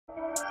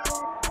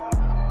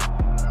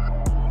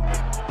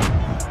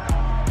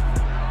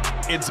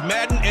It's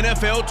Madden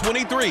NFL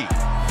 23,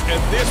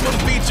 and this one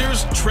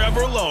features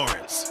Trevor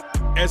Lawrence,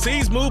 as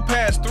he's moved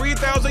past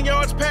 3,000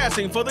 yards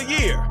passing for the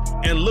year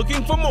and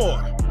looking for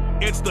more.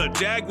 It's the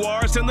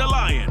Jaguars and the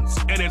Lions,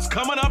 and it's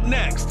coming up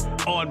next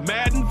on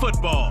Madden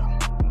Football.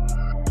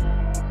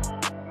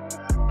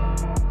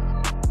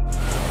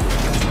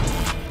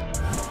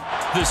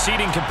 The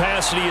seating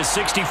capacity is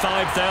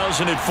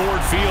 65,000 at Ford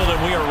Field, and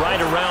we are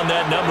right around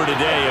that number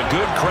today. A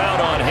good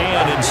crowd on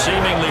hand and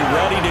seemingly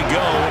ready to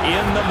go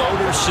in the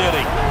Motor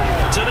City.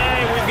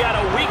 Today, we've got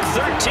a Week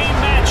 13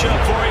 matchup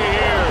for you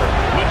here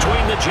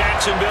between the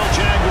Jacksonville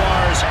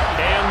Jaguars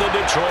and the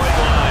Detroit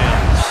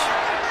Lions.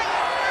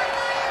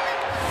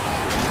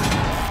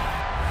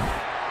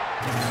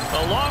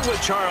 Along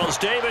with Charles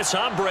Davis,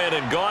 I'm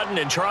Brandon Gaudin.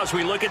 And Charles,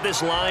 we look at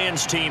this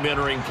Lions team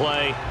entering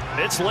play.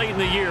 It's late in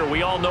the year.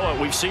 We all know it.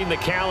 We've seen the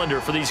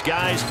calendar for these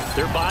guys.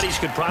 Their bodies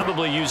could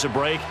probably use a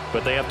break,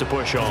 but they have to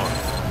push on.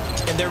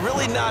 And they're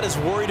really not as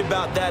worried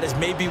about that as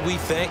maybe we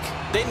think.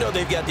 They know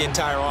they've got the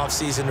entire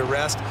offseason to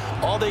rest.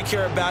 All they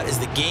care about is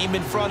the game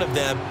in front of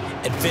them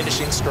and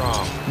finishing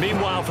strong.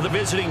 Meanwhile, for the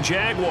visiting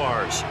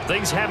Jaguars,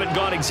 things haven't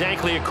gone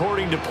exactly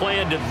according to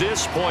plan to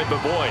this point.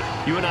 But, boy,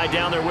 you and I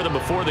down there with them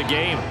before the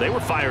game, they were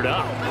fired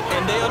up.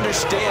 And they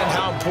understand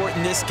how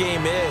important this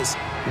game is.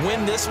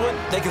 Win this one,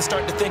 they can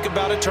start to think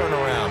about a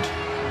turnaround.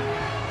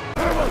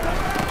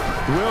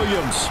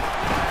 Williams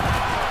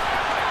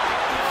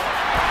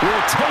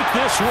will take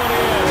this one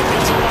in.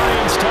 It's a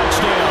Lions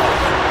touchdown.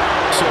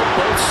 So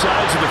both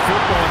sides of the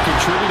football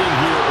contributing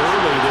here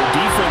early. Their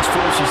defense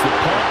forces the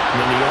punt, and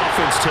then the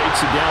offense takes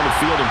it down the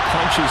field and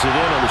punches it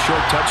in on the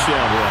short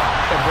touchdown run.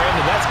 And,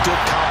 Brandon, that's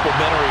good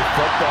complementary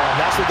football, and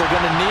that's what they're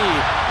going to need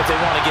if they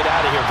want to get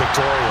out of here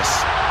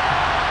victorious.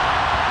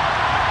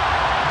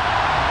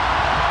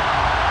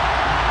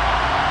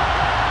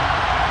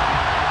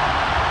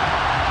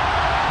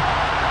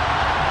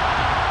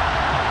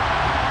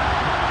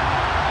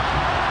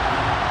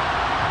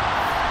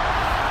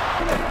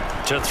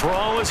 To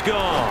throw is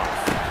gone.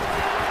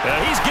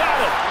 He's got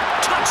it.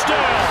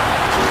 Touchdown.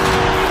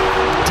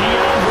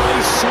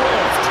 DeAndre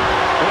Swift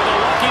with a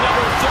lucky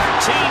number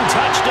 13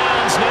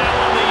 touchdowns now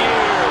on the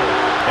year.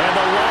 And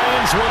the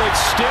Lions will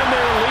extend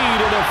their lead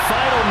in the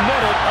final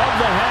minute of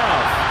the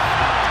half.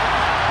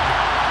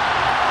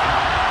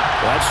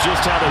 That's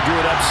just how they drew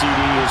it up, CD.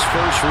 His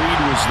first read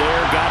was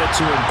there, got it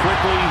to him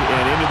quickly,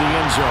 and into the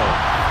end zone.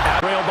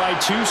 Trailed by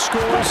 2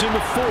 scores in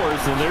the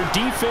fourth, and their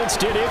defense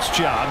did its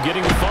job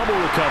getting the fumble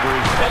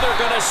recovery. And they're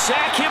going to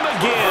sack him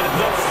again,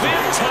 the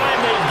 5th time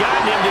they've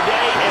gotten him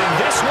today, and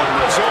this one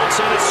results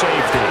in a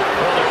safety.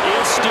 Well, there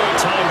is still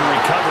time to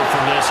recover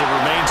from this. It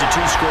remains a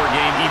 2-score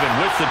game even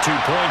with the 2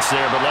 points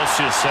there, but let's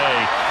just say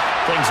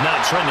things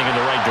not trending in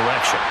the right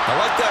direction. I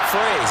like that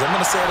phrase. I'm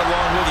going to say it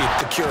along with you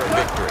to cure a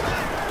victory.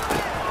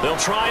 They'll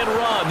try and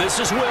run.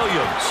 This is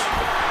Williams.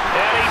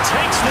 And he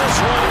takes this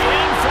one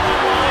in for the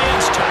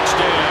Lions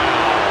touchdown.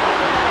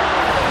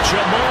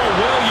 Jamal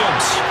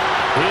Williams,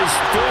 his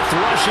 5th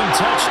rushing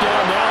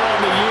touchdown now on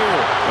the year.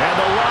 And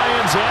the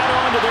Lions add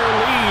on to their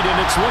lead, and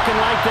it's looking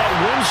like that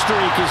win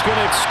streak is going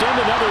to extend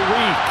another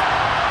week.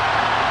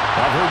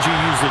 I've heard you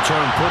use the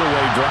term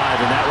put-away drive,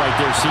 and that right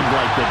there seemed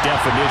like the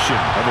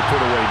definition of a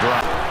put-away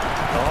drive.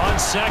 On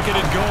 2nd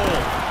and goal,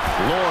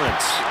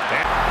 Lawrence.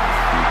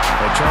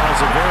 And Charles,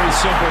 a very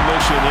simple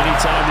mission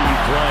anytime that you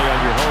play on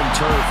your home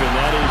turf, and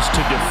that is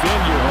to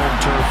defend your home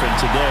turf, and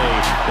today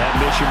that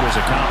mission was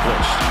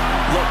accomplished.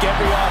 Look,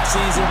 every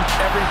offseason,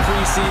 every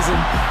preseason,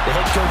 the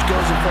head coach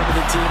goes in front of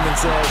the team and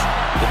says,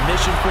 the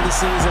mission for the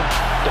season,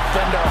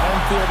 defend our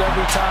home field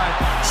every time,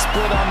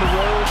 split on the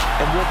road,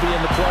 and we'll be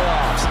in the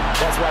playoffs.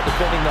 That's why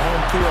defending the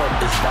home field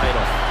is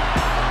vital.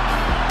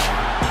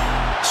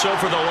 So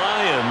for the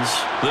Lions,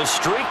 the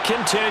streak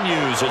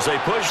continues as they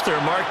push their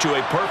mark to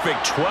a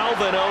perfect 12-0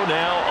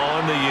 now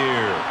on the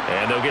year.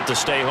 And they'll get to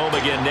stay home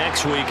again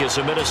next week as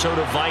the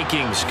Minnesota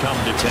Vikings come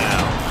to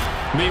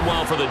town.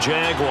 Meanwhile, for the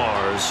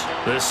Jaguars,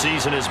 this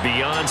season is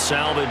beyond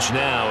salvage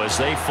now as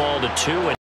they fall to 2-.